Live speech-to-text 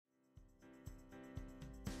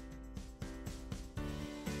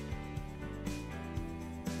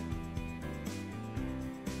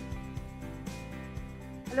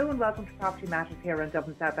Hello and welcome to Property Matters here on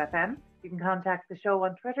Dublin South FM. You can contact the show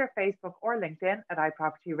on Twitter, Facebook or LinkedIn at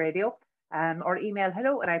iPropertyRadio or email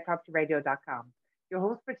hello@iPropertyRadio.com. Your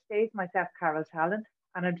host for today is myself, Carol Talon,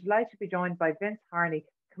 and I'm delighted to be joined by Vince Harney,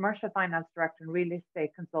 Commercial Finance Director and Real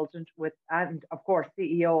Estate Consultant and of course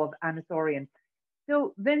CEO of Anasorian.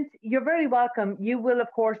 So Vince, you're very welcome. You will of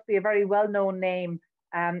course be a very well-known name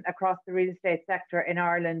across the real estate sector in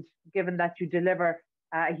Ireland, given that you deliver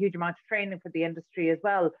a huge amount of training for the industry as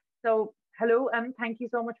well. So hello and thank you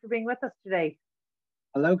so much for being with us today.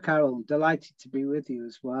 Hello, Carol. Delighted to be with you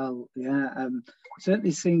as well. Yeah,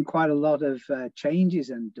 certainly seeing quite a lot of changes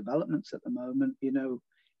and developments at the moment, you know,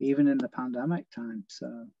 even in the pandemic time. So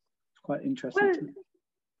it's quite interesting.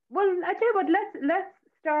 Well, I tell you what, let's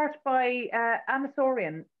start by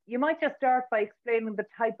Anasorian. You might just start by explaining the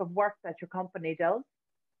type of work that your company does.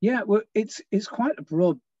 Yeah, well, it's quite a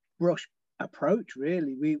broad brush approach,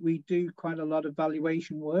 really. We do quite a lot of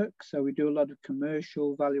valuation work. So we do a lot of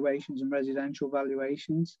commercial valuations and residential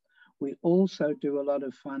valuations. We also do a lot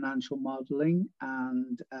of financial modeling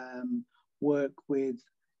and work with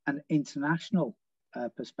an international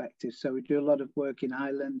perspective. So we do a lot of work in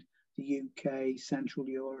Ireland, the UK, Central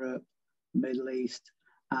Europe, Middle East,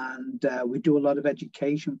 and we do a lot of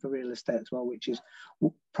education for real estate as well, which is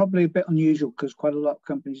probably a bit unusual because quite a lot of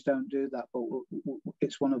companies don't do that, but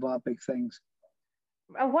it's one of our big things.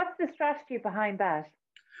 What's the strategy behind that?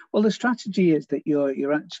 Well, the strategy is that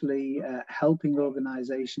you're actually helping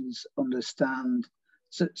organisations understand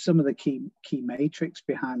some of the key metrics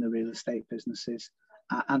behind the real estate businesses,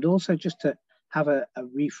 and also just to have a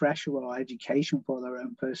refresher or education for their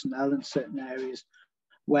own personnel in certain areas,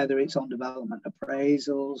 whether it's on development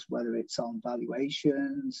appraisals, whether it's on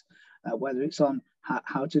valuations, whether it's on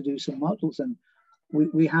how to do some models. And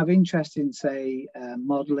we have interest in, say,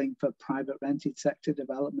 modelling for private rented sector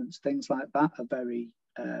developments. Things like that are very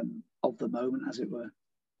of the moment, as it were.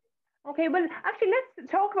 Okay, well, actually,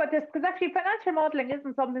 let's talk about this, because actually financial modelling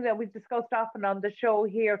isn't something that we've discussed often on the show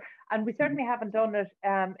here, and we certainly haven't done it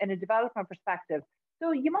in a development perspective.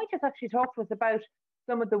 So you might just actually talk to us about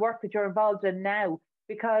some of the work that you're involved in now,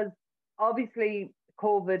 because obviously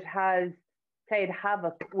COVID has played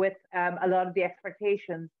havoc with a lot of the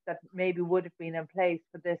expectations that maybe would have been in place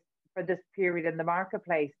for this period in the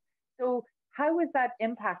marketplace. So how is that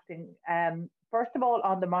impacting, first of all,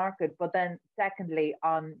 on the market, but then secondly,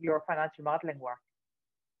 on your financial modelling work?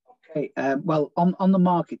 Okay, well, on the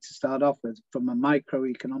market to start off with, from a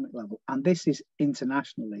microeconomic level, and this is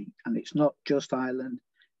internationally, and it's not just Ireland,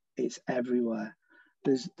 it's everywhere.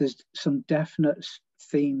 There's some definite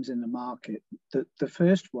themes in the market. The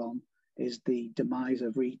first one is the demise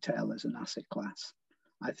of retail as an asset class.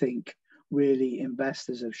 I think really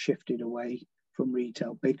investors have shifted away from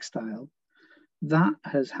retail big style. That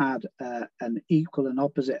has had an equal and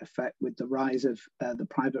opposite effect with the rise of the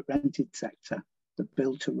private rented sector, the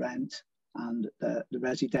build to rent and the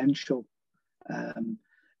residential,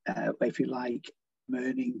 if you like,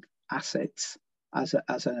 earning assets as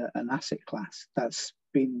an asset class. That's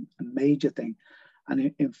been a major thing.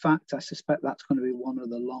 And in fact, I suspect that's going to be one of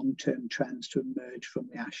the long-term trends to emerge from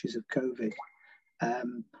the ashes of COVID.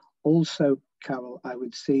 Also, Carol, I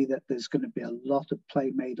would see that there's going to be a lot of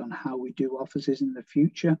play made on how we do offices in the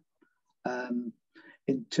future.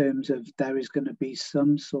 In terms of there is going to be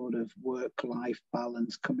some sort of work-life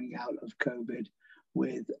balance coming out of COVID,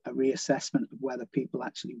 with a reassessment of whether people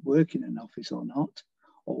actually work in an office or not,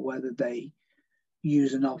 or whether they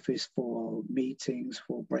use an office for meetings,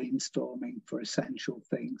 for brainstorming, for essential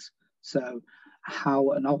things. So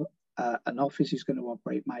how an office is going to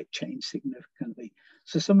operate might change significantly.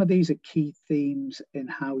 So some of these are key themes in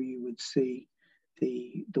how you would see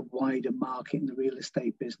the wider market in the real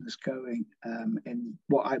estate business going in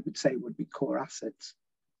what I would say would be core assets.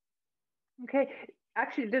 Okay,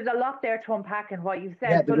 actually, there's a lot there to unpack in what you've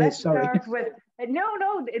said. Yeah, so let's start with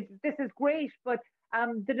this is great, but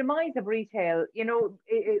the demise of retail, you know,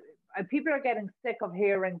 people are getting sick of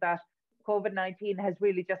hearing that COVID-19 has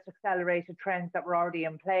really just accelerated trends that were already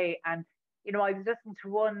in play. And, you know, I was listening to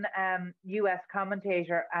one US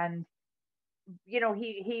commentator, and, you know,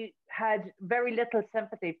 he had very little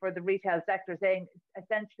sympathy for the retail sector, saying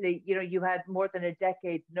essentially, you know, you had more than a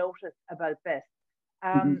decade's notice about this.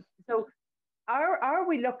 So are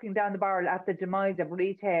we looking down the barrel at the demise of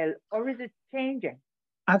retail, or is it changing?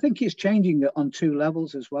 I think it's changing on two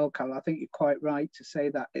levels as well, Carol. I think you're quite right to say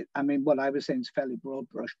that. I mean, what I was saying is fairly broad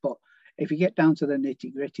brush, but if you get down to the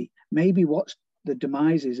nitty gritty, maybe what's the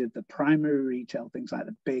demise is of the primary retail, things like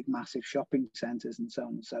the big, massive shopping centres and so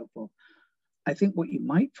on and so forth. I think what you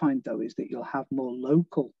might find, though, is that you'll have more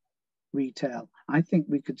local retail. I think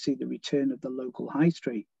we could see the return of the local high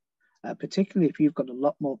street, particularly if you've got a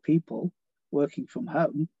lot more people working from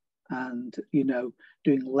home and, you know,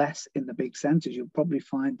 doing less in the big centres. You'll probably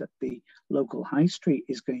find that the local high street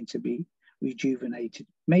is going to be rejuvenated,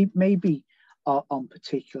 maybe on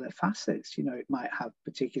particular facets. You know, it might have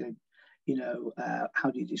particular, you know,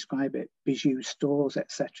 how do you describe it, bijou stores,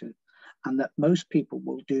 etc., and that most people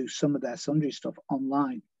will do some of their sundry stuff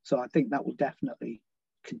online. So I think that will definitely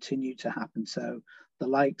continue to happen. So the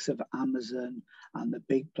likes of Amazon and the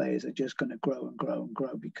big players are just going to grow and grow and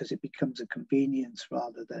grow because it becomes a convenience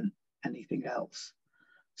rather than anything else.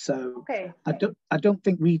 So okay. I don't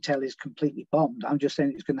think retail is completely bombed. I'm just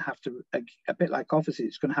saying it's going to have to, a bit like offices,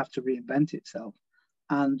 it's going to have to reinvent itself.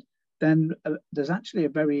 And then there's actually a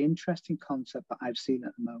very interesting concept that I've seen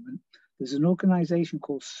at the moment. There's an organization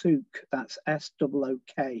called Sook, that's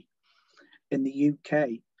SOOK, in the UK.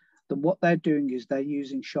 Then what they're doing is they're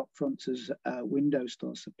using shop fronts as window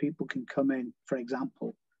stores, so people can come in, for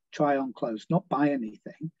example, try on clothes, not buy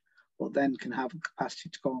anything, but then can have a capacity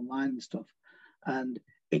to go online and stuff. And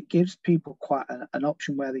it gives people quite an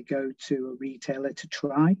option where they go to a retailer to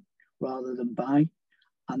try rather than buy,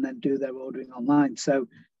 and then do their ordering online. So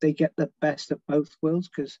they get the best of both worlds,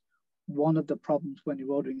 because one of the problems when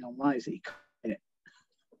you're ordering online is that you can't get it.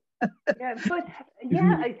 Yeah, but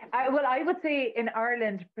yeah, well, I would say in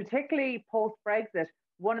Ireland, particularly post-Brexit,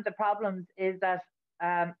 one of the problems is that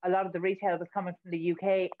a lot of the retail was coming from the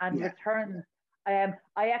UK and returns. I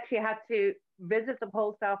actually had to visit the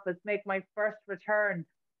post office, make my first return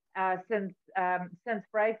since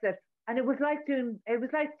Brexit, and it was like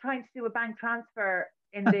trying to do a bank transfer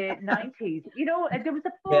in the 90s. You know, there was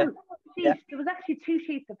a full sheet. Yeah. There was actually 2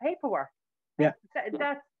 sheets of paperwork. Yeah,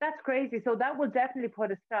 that's crazy. So that will definitely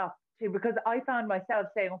put a stop to, because I found myself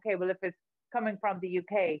saying, okay, well, if it's coming from the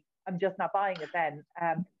UK, I'm just not buying it then.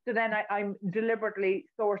 So then I'm deliberately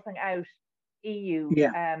sourcing out EU.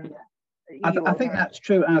 Yeah. I think that's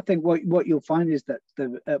true, and I think what you'll find is that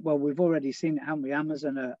well, we've already seen it, haven't we?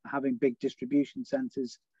 Amazon are having big distribution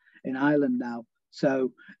centres in Ireland now,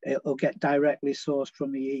 so it'll get directly sourced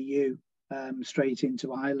from the EU straight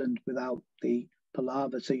into Ireland without the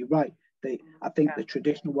palaver. So you're right. I think the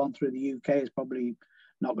traditional one through the UK is probably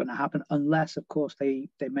not going to happen unless, of course, they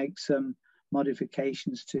make some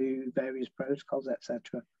modifications to various protocols,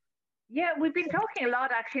 etc. Yeah, we've been talking a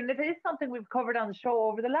lot, actually, and it is something we've covered on the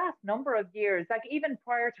show over the last number of years. Like even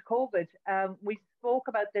prior to COVID, we spoke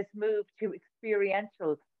about this move to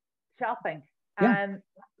experiential shopping. And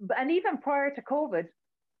even prior to COVID,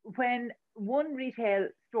 when one retail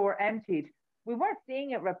store emptied, we weren't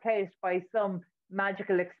seeing it replaced by some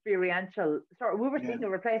magical experiential store. We were seeing it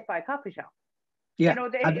replaced by a coffee shop. Yeah. You know,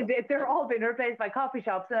 they're all being replaced by coffee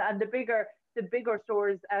shops, and the bigger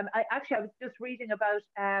stores. I was just reading about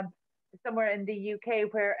somewhere in the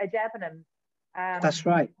UK where a Debenhams. That's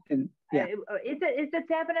right. Is it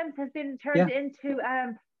Debenhams has been turned into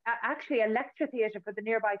actually a lecture theatre for the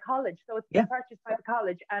nearby college. So it's been purchased by the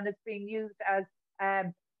college, and it's being used as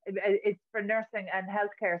it's for nursing and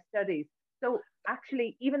healthcare studies. So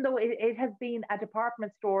actually, even though it has been a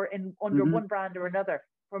department store under one brand or another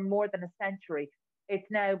for more than a century, it's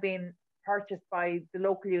now been purchased by the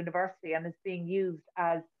local university and is being used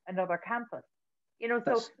as another campus. You know,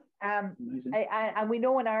 so and we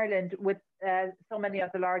know in Ireland with so many of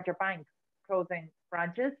the larger banks closing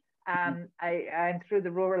branches, and through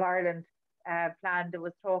the Rural Ireland plan, there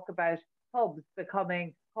was talk about hubs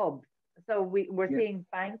becoming hubs. So we're seeing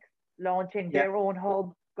banks launching their own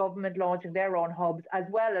hubs, government launching their own hubs, as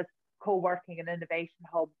well as co-working and innovation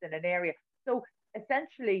hubs in an area. So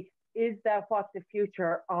essentially, is that what the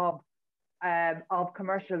future of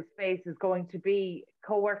commercial space is going to be?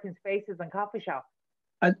 Co-working spaces and coffee shops?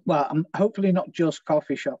 Well, hopefully not just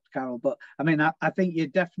coffee shops, Carol, but I mean, I think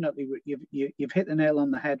you've hit the nail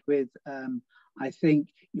on the head with, I think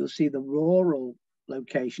you'll see the rural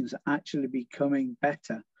locations actually becoming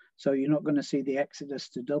better. So you're not going to see the exodus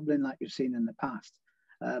to Dublin like you've seen in the past.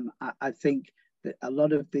 I think that a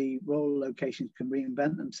lot of the rural locations can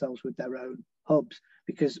reinvent themselves with their own hubs,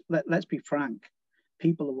 because let's be frank,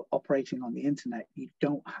 people are operating on the internet. You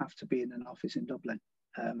don't have to be in an office in Dublin.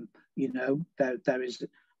 You know, there is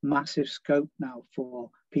massive scope now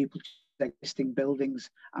for people to take existing buildings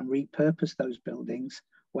and repurpose those buildings,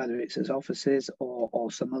 whether it's as offices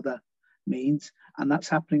or some other means, and that's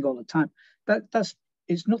happening all the time.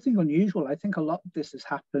 It's nothing unusual. I think a lot of this has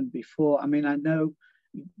happened before. I mean, I know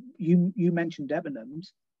you mentioned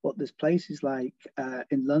Debenhams, but there's places like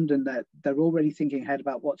in London that they're already thinking ahead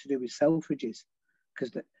about what to do with Selfridges,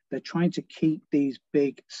 because they're trying to keep these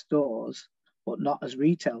big stores, but not as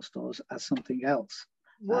retail stores, as something else.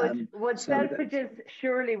 Would So Selfridges,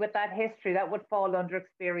 surely with that history, that would fall under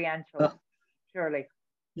experiential, surely.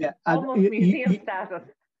 Yeah, Almost museum status.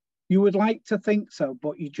 You would like to think so,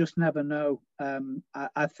 but you just never know.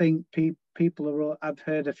 I think people are. I've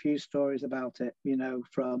heard a few stories about it, you know,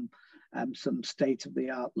 from some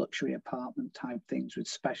state-of-the-art luxury apartment type things with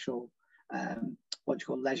special, what you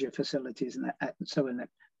call leisure facilities, and so in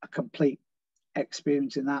a complete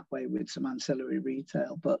experience in that way with some ancillary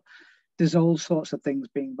retail. But there's all sorts of things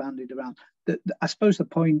being bandied around. I suppose the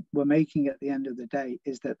point we're making at the end of the day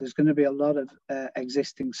is that there's going to be a lot of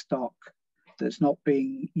existing stock that's not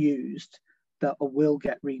being used that will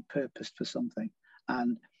get repurposed for something.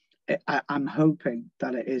 And I'm hoping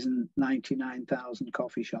that it isn't 99,000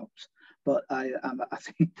 coffee shops. But I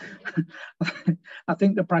think I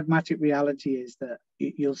think the pragmatic reality is that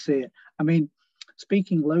you'll see it. I mean,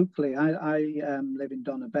 speaking locally, I live in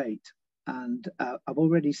Donabate, and I've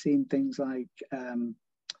already seen things like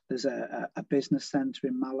there's a business centre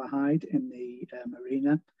in Malahide in the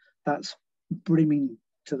marina that's brimming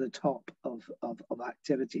to the top of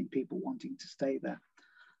activity and people wanting to stay there.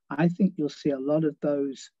 I think you'll see a lot of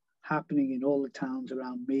those happening in all the towns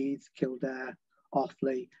around Meath, Kildare,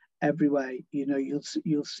 Offaly, everywhere. You know,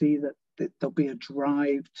 you'll see that there'll be a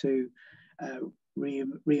drive to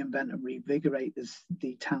reinvent and revigorate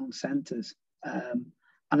the town centres.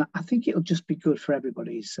 And I think it'll just be good for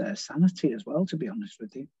everybody's sanity as well, to be honest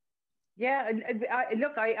with you. Yeah,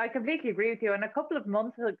 look, I completely agree with you. And a couple of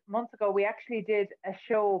months ago, we actually did a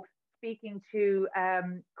show speaking to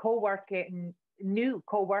new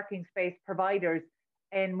co-working space providers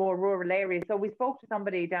in more rural areas. So we spoke to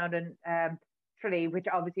somebody down in Tralee, which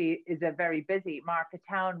obviously is a very busy market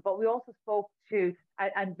town, but we also spoke to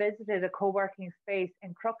and visited a co-working space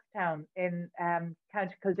in Cruxtown in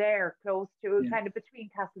County Kildare, close to kind of between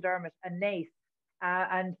Castledermot and Naas.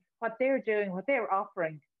 And what they're doing, what they're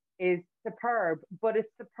offering is superb, but it's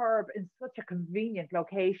superb in such a convenient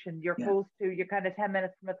location. You're close to, you're kind of 10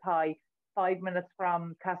 minutes from Athy, 5 minutes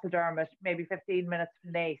from Castledermot, maybe 15 minutes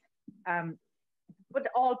from Naas. But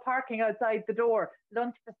all parking outside the door,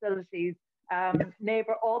 lunch facilities,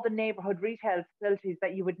 all the neighbourhood retail facilities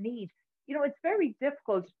that you would need. You know, it's very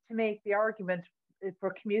difficult to make the argument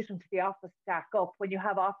for commuting to the office stack up when you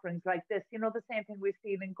have offerings like this. You know, the same thing we've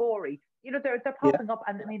seen in Gorey. You know, they're popping up,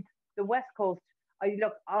 and I mean, the West Coast.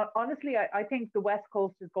 Honestly, I think the West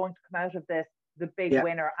Coast is going to come out of this the big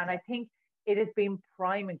winner, and I think it has been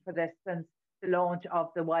priming for this since the launch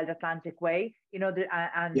of the Wild Atlantic Way. You know,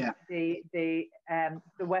 the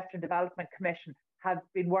Western Development Commission have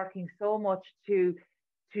been working so much to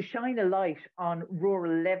shine a light on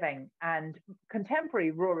rural living and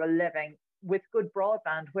contemporary rural living with good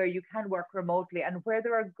broadband, where you can work remotely and where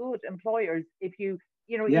there are good employers if you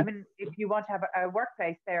even if you want to have a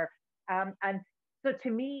workplace there. And so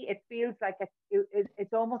to me, it feels like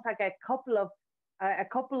it's almost like a couple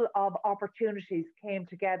of opportunities came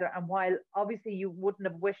together. And while obviously you wouldn't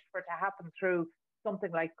have wished for it to happen through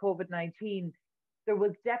something like COVID-19, there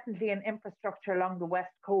was definitely an infrastructure along the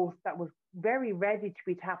West Coast that was very ready to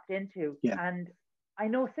be tapped into. Yeah. And I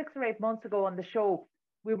know 6 or 8 months ago on the show,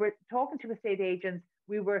 we were talking to estate agents.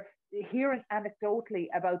 We were hearing anecdotally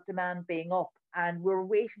about demand being up, and we were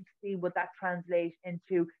waiting to see would that translate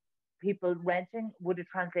into people renting, would it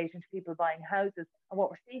translate into people buying houses? And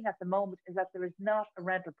what we're seeing at the moment is that there is not a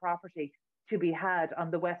rental property to be had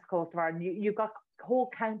on the West Coast of Ireland. You've got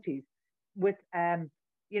whole counties with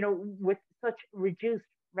with such reduced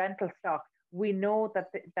rental stock. We know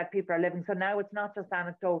that people are living. So now it's not just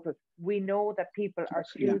anecdotal. We know that people are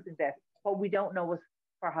choosing this, but we don't know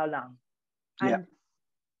for how long. And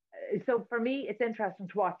so for me, it's interesting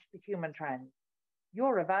to watch the human trends.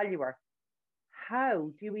 You're a valuer.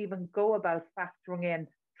 How do you even go about factoring in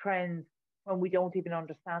trends when we don't even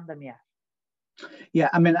understand them yet? Yeah,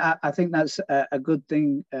 I mean, I think that's a good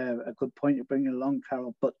thing, a good point you're bringing along,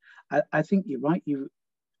 Carol. But I think you're right.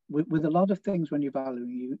 With a lot of things when you're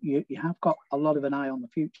valuing, you have got a lot of an eye on the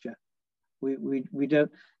future. We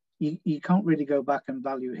don't. You can't really go back and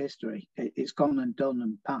value history. It's gone and done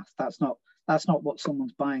and past. That's not what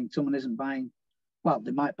someone's buying. Someone isn't buying. Well,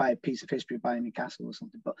 they might buy a piece of history, buying a castle or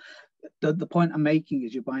something. But the point I'm making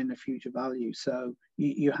is you're buying a future value. So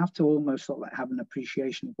you have to almost sort of like have an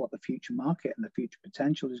appreciation of what the future market and the future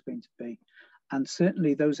potential is going to be. And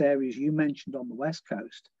certainly those areas you mentioned on the West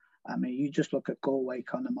Coast. I mean, you just look at Galway,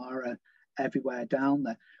 Connemara, everywhere down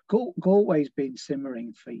there. Galway's been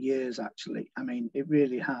simmering for years, actually. I mean, it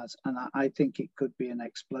really has. And I think it could be an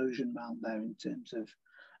explosion around there in terms of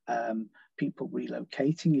people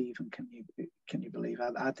relocating even. Can you believe?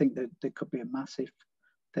 I think that there could be a massive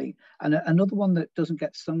thing. And another one that doesn't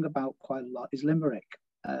get sung about quite a lot is Limerick.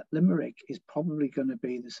 Limerick is probably going to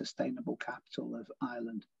be the sustainable capital of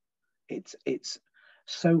Ireland. It's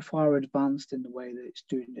so far advanced in the way that it's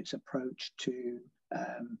doing its approach to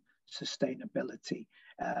sustainability.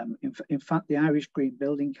 In fact, the Irish Green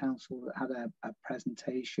Building Council had a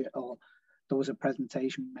presentation, or there was a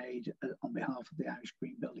presentation made on behalf of the Irish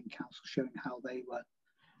Green Building Council showing how they were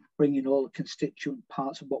bringing all the constituent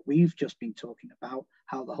parts of what we've just been talking about,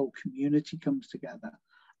 how the whole community comes together.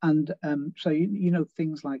 And so, you know,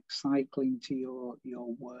 things like cycling to your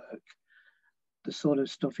work, the sort of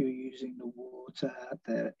stuff you're using, the water,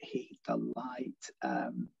 the heat, the light,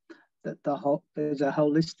 there's a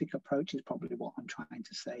holistic approach is probably what I'm trying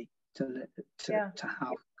to say to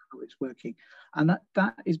how it's working. And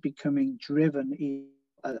that is becoming driven,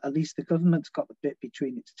 at least the government's got the bit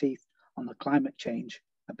between its teeth on the climate change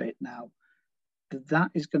a bit now.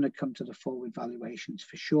 That is going to come to the fore with valuations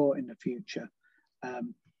for sure in the future.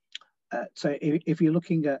 So if you're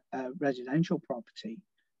looking at residential property,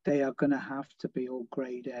 they are going to have to be all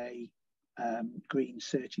grade A, green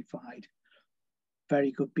certified,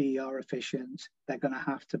 very good BER efficient. They're going to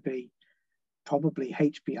have to be probably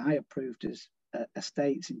HPI approved as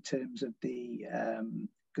estates in terms of the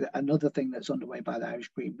another thing that's underway by the Irish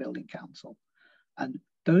Green Building Council. And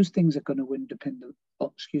those things are going to underpin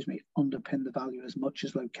the value as much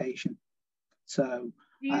as location. So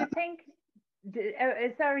do you think,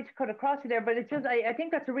 sorry to cut across you there, but it's just, I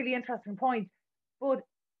think that's a really interesting point. But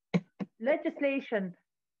legislation,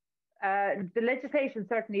 the legislation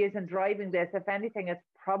certainly isn't driving this. If anything, it's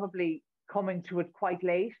probably coming to it quite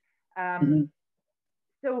late.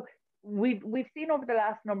 So we've seen over the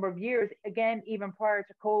last number of years, again, even prior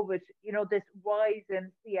to COVID, you know, this rise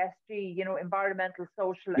in CSG, you know, environmental,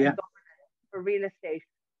 social, and governance for real estate.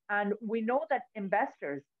 And we know that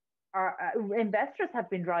investors have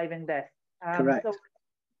been driving this. Correct. So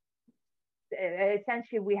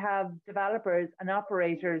essentially, we have developers and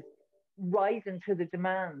operators rising to the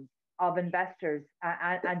demands of investors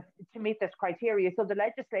and to meet this criteria. So the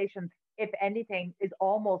legislation, if anything, is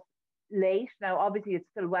almost late. Now, obviously, it's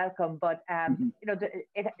still welcome, but you know,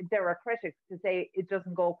 there are critics to say it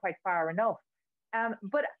doesn't go quite far enough.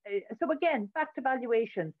 But so again, back to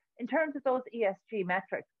valuations in terms of those ESG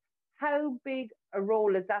metrics. How big a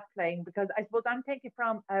role is that playing? Because I suppose I'm thinking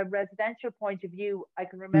from a residential point of view. I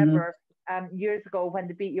can remember years ago when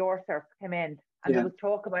the BER cert came in, and there was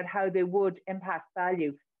talk about how they would impact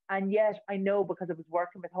value. And yet I know, because I was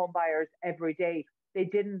working with home buyers every day, they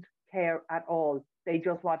didn't care at all. They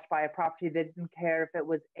just wanted to buy a property. They didn't care if it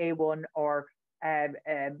was A1 or,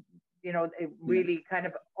 you know, really kind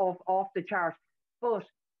of off the chart. But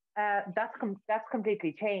that's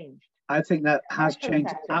completely changed. I think that has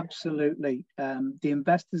changed, absolutely. The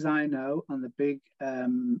investors I know, and the big,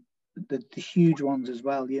 the huge ones as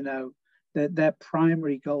well, you know, their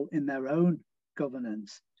primary goal in their own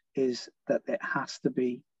governance is that it has to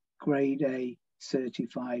be grade A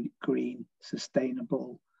certified, green,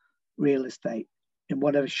 sustainable real estate in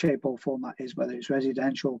whatever shape or form that is, whether it's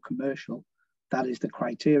residential or commercial. That is the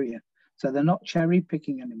criteria. So they're not cherry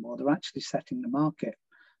picking anymore. They're actually setting the market.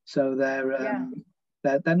 So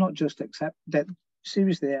they're not just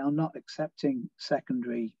seriously, they are not accepting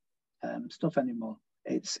secondary stuff anymore.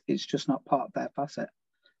 It's just not part of their facet.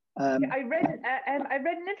 I read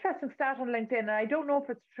an interesting stat on LinkedIn, and I don't know if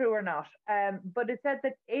it's true or not, but it said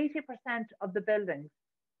that 80% of the buildings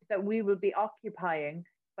that we will be occupying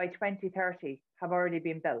by 2030 have already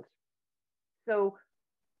been built. So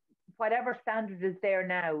whatever standard is there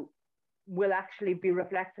now will actually be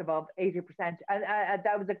reflective of 80%. And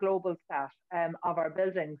that was a global stat of our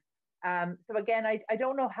buildings. So again, I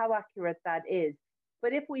don't know how accurate that is,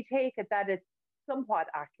 but if we take it that it's somewhat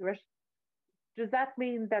accurate, does that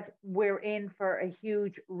mean that we're in for a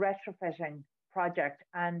huge retrofitting project?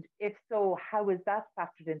 And if so, how is that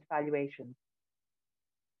factored into valuations?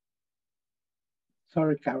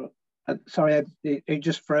 Sorry, Carol. Sorry, it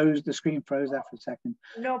just froze. The screen froze there for a second.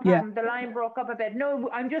 No problem. The line broke up a bit. No,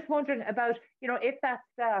 I'm just wondering about, you know, if that's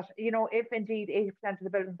that, you know, if indeed 80% of the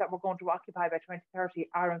buildings that we're going to occupy by 2030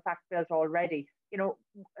 are in fact built already, you know,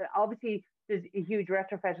 obviously there's a huge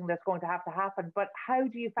retrofitting that's going to happen. But how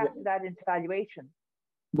do you factor that into valuation?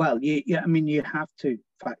 Well, I mean, you have to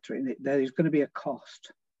factor in it. There's going to be a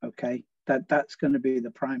cost. Okay, that's going to be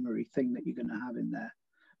the primary thing that you're going to have in there,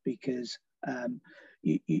 because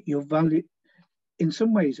your value, in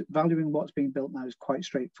some ways, valuing what's being built now is quite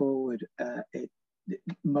straightforward.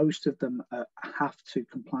 Most of them have to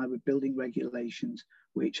comply with building regulations,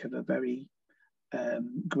 which have a very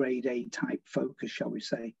grade A type focus, shall we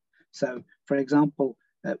say. So, for example,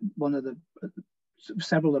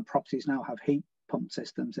 several of the properties now have heat pump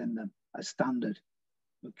systems in them as standard.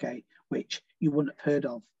 okay, which you wouldn't have heard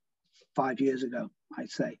of 5 years ago, I'd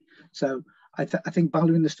say. So I think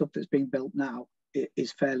valuing the stuff that's being built now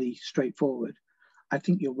is fairly straightforward. I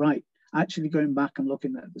think you're right. Actually, going back and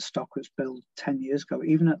looking at the stock that's built 10 years ago,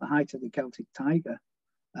 even at the height of the Celtic Tiger,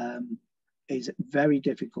 is very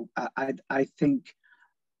difficult. I think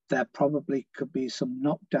there probably could be some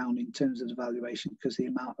knockdown in terms of the valuation because the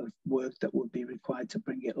amount of work that would be required to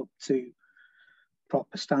bring it up to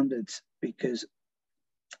proper standards. Because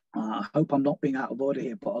I hope I'm not being out of order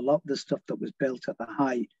here, but a lot of the stuff that was built at the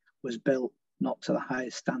height was built not to the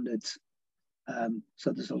highest standards.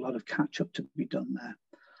 So there's a lot of catch up to be done there.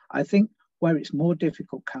 I think where it's more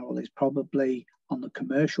difficult, Carol, is probably on the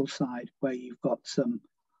commercial side, where you've got some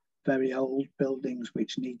very old buildings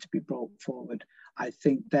which need to be brought forward. I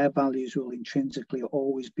think their values will intrinsically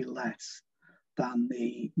always be less than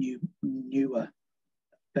the newer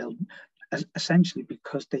build, essentially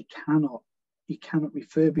because you cannot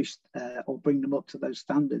refurbish or bring them up to those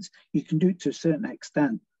standards. You can do it to a certain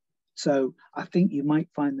extent. So I think you might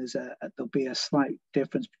find there'll be a slight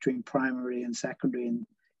difference between primary and secondary and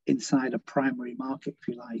inside a primary market, if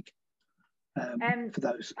you like. For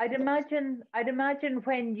those, I'd imagine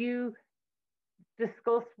when you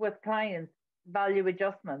discuss with clients value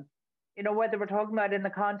adjustments, whether we're talking about in the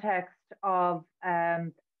context of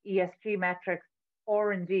ESG metrics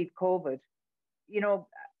or indeed COVID,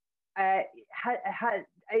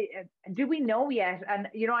 do we know yet? And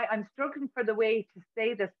I'm struggling for the way to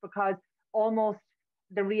say this because almost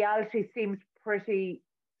the reality seems pretty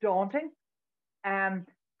daunting.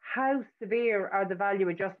 How severe are the value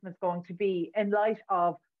adjustments going to be in light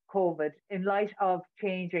of COVID, in light of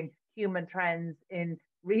changing human trends in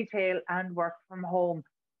retail and work from home,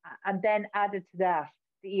 and then added to that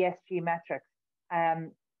the ESG metrics?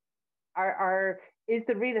 Is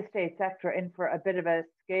the real estate sector in for a bit of a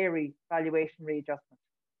scary valuation readjustment?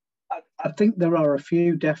 I think there are a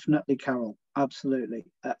few, definitely, Carol. Absolutely.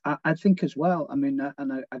 I think as well, I mean,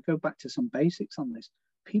 and I go back to some basics on this.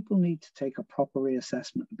 People need to take a proper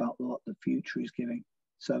reassessment about what the future is giving.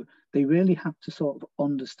 So they really have to sort of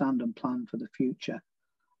understand and plan for the future.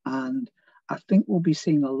 And I think we'll be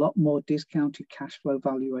seeing a lot more discounted cash flow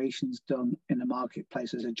valuations done in the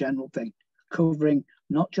marketplace as a general thing, covering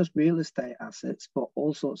not just real estate assets, but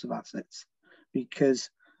all sorts of assets,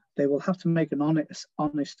 because they will have to make an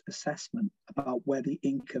honest assessment about where the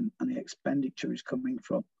income and the expenditure is coming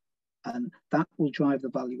from. And that will drive the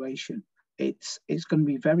valuation. It's going to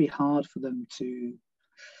be very hard for them to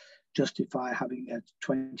justify having a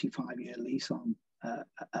 25-year lease on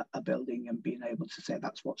a building and being able to say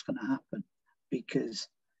that's what's going to happen, because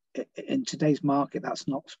in today's market, that's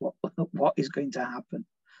not what is going to happen.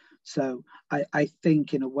 So I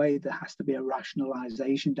think in a way there has to be a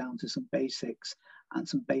rationalization down to some basics and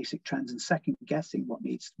some basic trends and second guessing what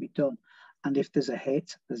needs to be done. And if there's a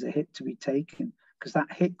hit to be taken, because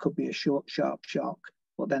that hit could be a short, sharp shock,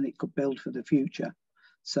 but then it could build for the future.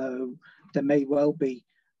 So there may well be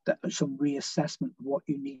some reassessment of what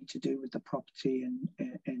you need to do with the property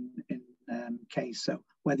in case. So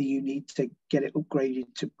whether you need to get it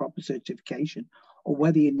upgraded to proper certification or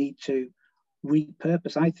whether you need to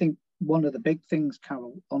repurpose. I think one of the big things,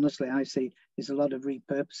 Carol, honestly, I see is a lot of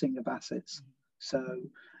repurposing of assets. So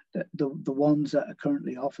the ones that are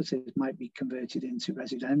currently offices might be converted into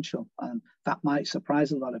residential, and that might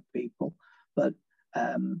surprise a lot of people. But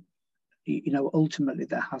ultimately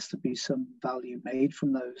there has to be some value made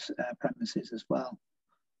from those premises as well.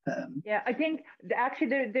 Yeah, I think actually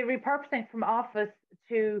the repurposing from office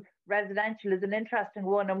to residential is an interesting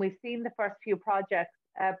one, and we've seen the first few projects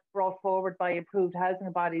brought forward by approved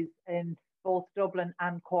housing bodies in both Dublin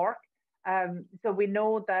and Cork. So we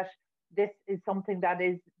know that this is something that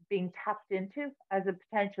is being tapped into as a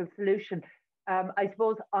potential solution. I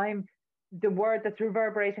suppose the word that's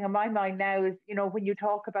reverberating in my mind now is, when you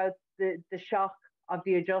talk about the shock of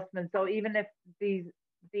the adjustment. So even if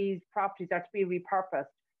these properties are to be repurposed,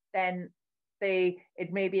 then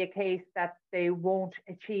it may be a case that they won't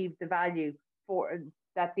achieve the value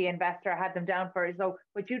that the investor had them down for. So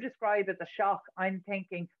what you describe as a shock, I'm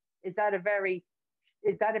thinking, is that a very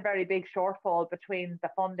big shortfall between the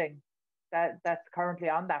funding that's currently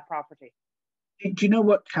on that property? Do you know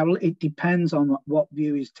what, Carol? It depends on what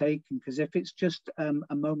view is taken, because if it's just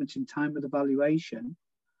a moment in time with evaluation,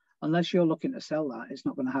 unless you're looking to sell that, it's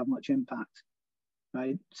not going to have much impact,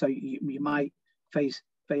 right? So you might face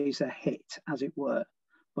a hit, as it were,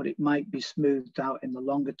 but it might be smoothed out in the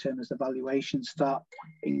longer term as the valuations start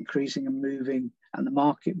increasing and moving and the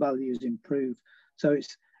market values improve. So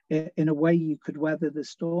it's, in a way, you could weather the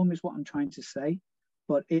storm, is what I'm trying to say.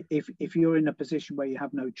 But if you're in a position where you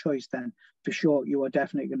have no choice, then for sure you are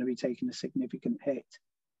definitely going to be taking a significant hit.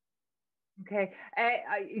 Okay,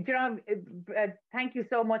 thank you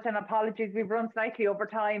so much, and apologies, we've run slightly over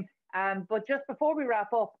time. But just before we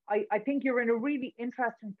wrap up, I think you're in a really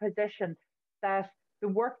interesting position that the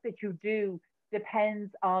work that you do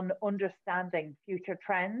depends on understanding future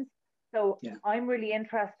trends. So yeah. I'm really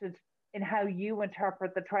interested in how you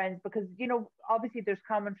interpret the trends, because, you know, obviously there's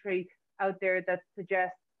commentary out there that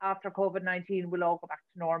suggests after COVID-19 we'll all go back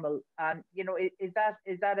to normal. You know, is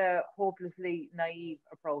that a hopelessly naive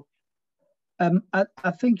approach?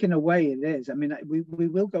 I think in a way it is. I mean, we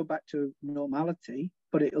will go back to normality,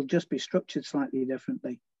 but it'll just be structured slightly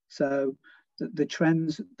differently. So the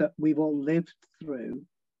trends that we've all lived through,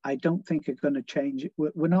 I don't think are going to change.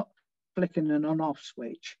 We're not flicking an on-off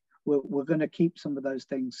switch. We're going to keep some of those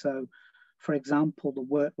things. So, for example, the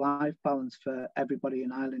work-life balance for everybody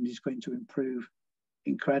in Ireland is going to improve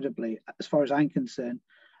incredibly. As far as I'm concerned,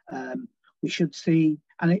 we should see,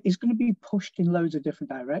 and it's going to be pushed in loads of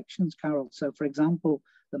different directions, Carol. So, for example,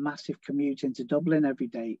 the massive commute into Dublin every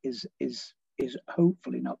day is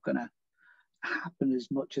hopefully not going to happen as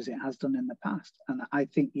much as it has done in the past. And I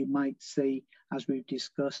think you might see, as we've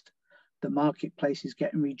discussed, the marketplaces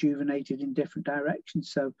getting rejuvenated in different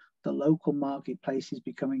directions. So the local marketplace is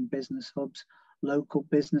becoming business hubs, local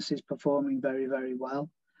businesses performing very, very well.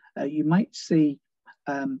 You might see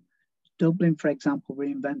Dublin, for example,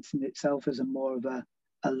 reinventing itself as a more of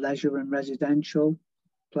a leisure and residential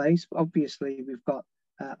place. Obviously, we've got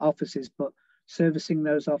offices, but servicing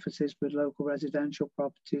those offices with local residential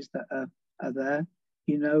properties that are there,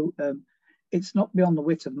 you know, it's not beyond the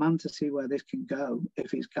wit of man to see where this can go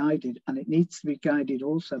if it's guided, and it needs to be guided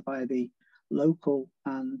also by the local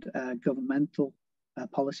and governmental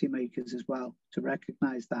policymakers as well to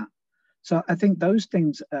recognise that. So I think those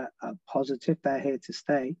things are positive; they're here to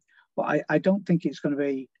stay. But I don't think it's going to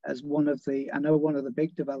be as I know one of the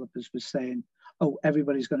big developers was saying, oh,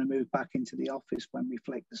 everybody's going to move back into the office when we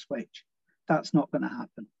flick the switch. That's not going to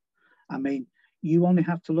happen. I mean, you only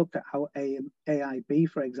have to look at how AIB,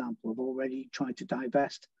 for example, have already tried to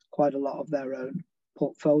divest quite a lot of their own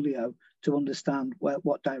portfolio to understand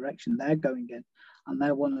what direction they're going in. And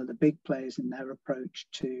they're one of the big players in their approach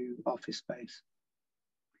to office space.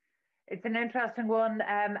 It's an interesting one,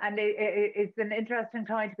 and it's an interesting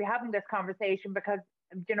time to be having this conversation because,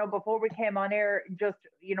 you know, before we came on air, just,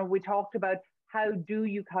 you know, we talked about how do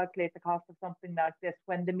you calculate the cost of something like this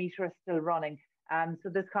when the meter is still running. So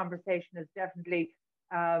this conversation is definitely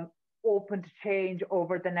open to change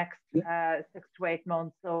over the next 6 to 8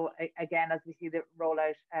 months. So again, as we see the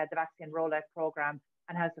rollout, the vaccine rollout program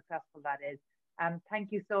and how successful that is.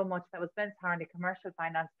 Thank you so much. That was Vince Harney, Commercial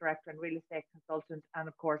Finance Director and Real Estate Consultant, and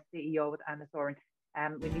of course CEO with Anna Soren.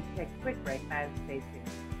 We need to take a quick break now. Stay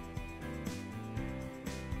tuned.